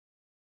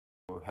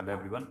Hello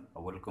everyone,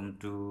 welcome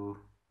to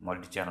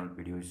multi-channel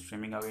video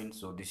streaming again.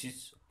 So this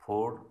is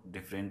 4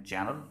 different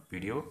channel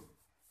video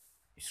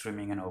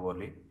streaming and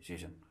overlay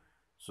session.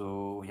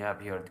 So we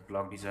have here the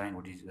block design,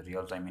 which is a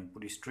real-time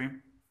input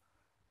stream,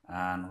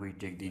 and we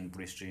take the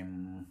input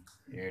stream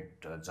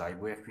at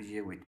Zybo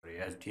FPGA with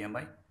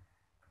HDMI.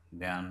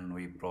 Then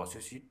we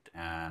process it,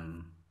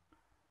 and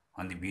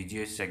on the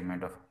BGS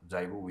segment of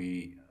Zybo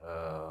we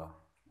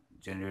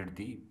generate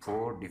the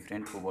 4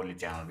 different overlay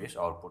channel based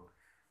output.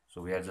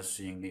 So we are just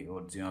seeing the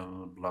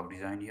original block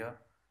design here,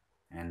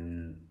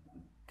 and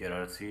there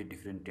are 3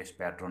 different test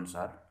patterns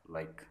are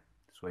like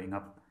showing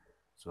up.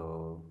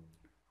 So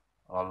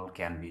all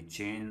can be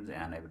changed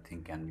and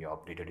everything can be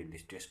updated in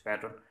this test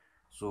pattern.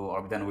 So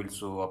Abhidan will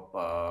show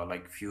up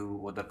like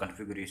few other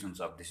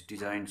configurations of this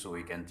design, so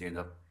we can change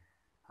up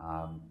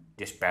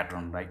test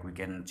pattern. Like we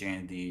can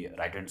change the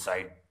right hand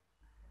side,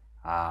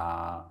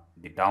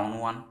 the down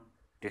one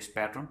test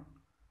pattern.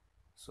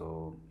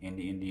 So in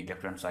the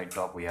left hand side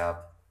top we have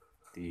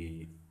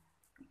the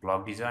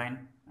block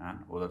design, and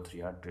other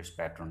 3 are test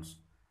patterns.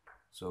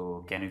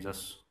 So can you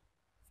just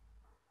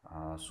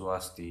show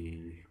us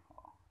the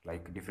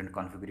like different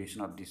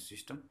configuration of this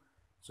system?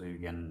 So you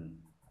can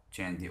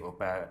change the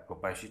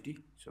opacity,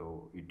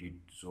 so it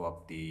show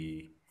up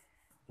the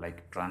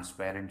like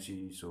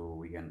transparency, so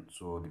we can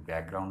show the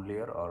background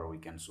layer or we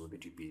can show the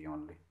TPG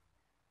only.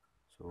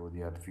 So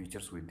they are the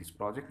features with this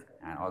project,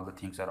 and all the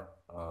things are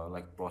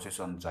like processed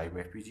on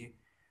Zybo FPGA.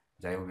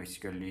 Zybo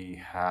basically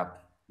have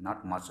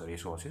not much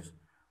resources.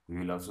 We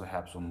will also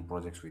have some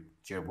projects with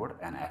Zedboard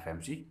and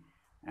FMC,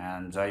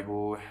 and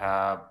Zybo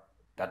have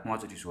that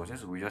much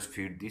resources. We just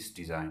feed this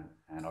design,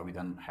 and we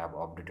then have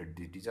updated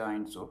this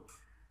design. So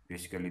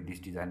basically this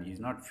design is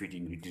not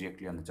fitting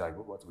directly on the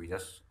Zybo, but we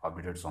just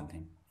updated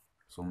something,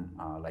 some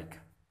like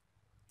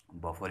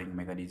buffering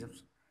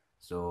mechanisms.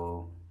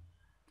 So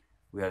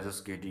we are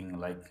just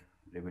getting like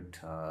a bit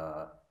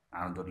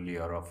another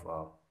layer of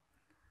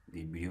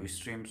the video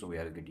stream, so we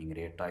are getting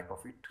rare type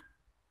of it,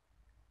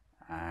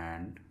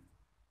 and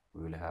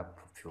we will have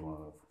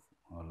few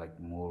like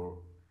more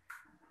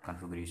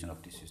configuration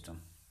of the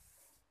system.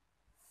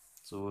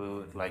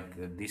 So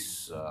like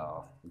this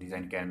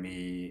design can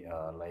be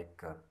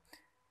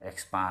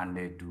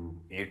expanded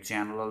to 8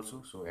 channel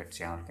also, so 8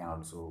 channel can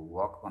also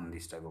work on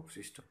this type of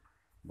system,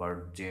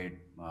 but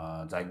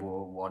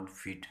Zybo won't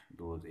fit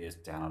those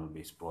 8 channel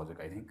based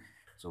project, I think.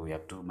 So we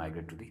have to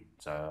migrate to the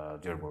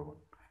Zedboard one.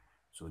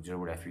 So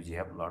Zedboard FPGA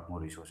have a lot more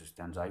resources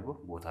than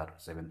Zybo, both are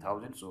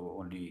 7000, so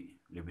only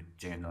little bit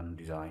change on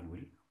design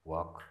will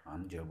work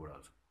on Zedboard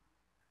also.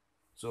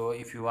 So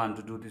if you want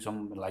to do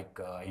some like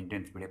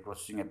intense video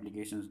processing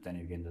applications, then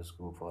you can just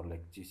go for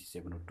like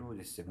GC702,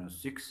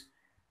 GC706.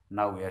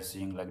 Now we are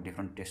seeing like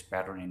different test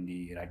pattern in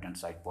the right hand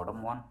side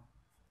bottom one.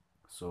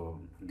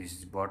 So this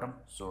is bottom,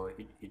 so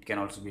it can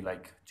also be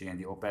like change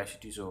the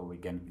opacity, so we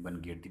can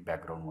even get the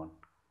background one.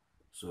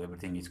 So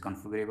everything is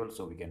configurable,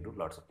 so we can do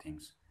lots of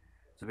things.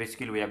 So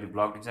basically we have the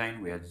block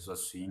design we are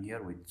just seeing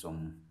here with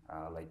some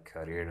like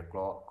red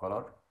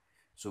color.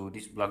 So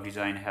this block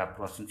design have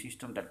processing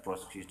system. That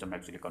processing system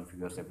actually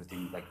configures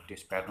everything like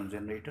test pattern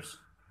generators,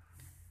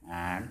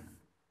 and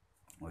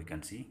we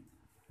can see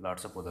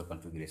lots of other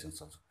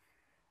configurations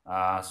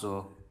also.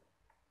 So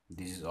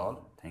this is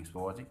all. Thanks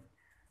for watching.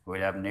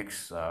 We'll have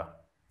next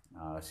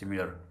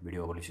similar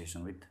video overlay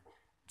session with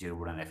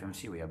Zedboard and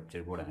FMC. We have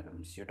Zedboard and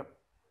FMC setup.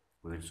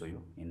 We will show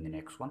you in the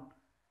next one,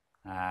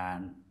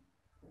 and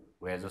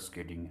we are just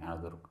getting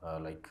another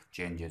like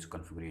changes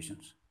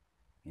configurations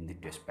in the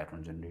test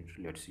pattern generator.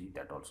 Let's see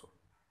that also.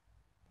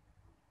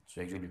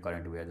 So actually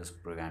currently we are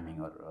just programming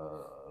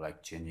or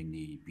like changing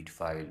the bit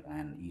file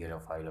and ELO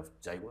file of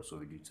Zybo, so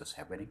it is just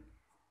happening.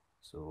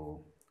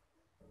 So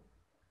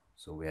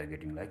we are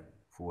getting like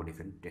 4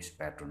 different test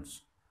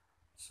patterns.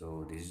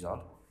 So this is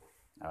all.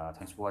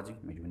 Thanks for watching.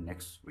 Meet you in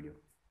next video.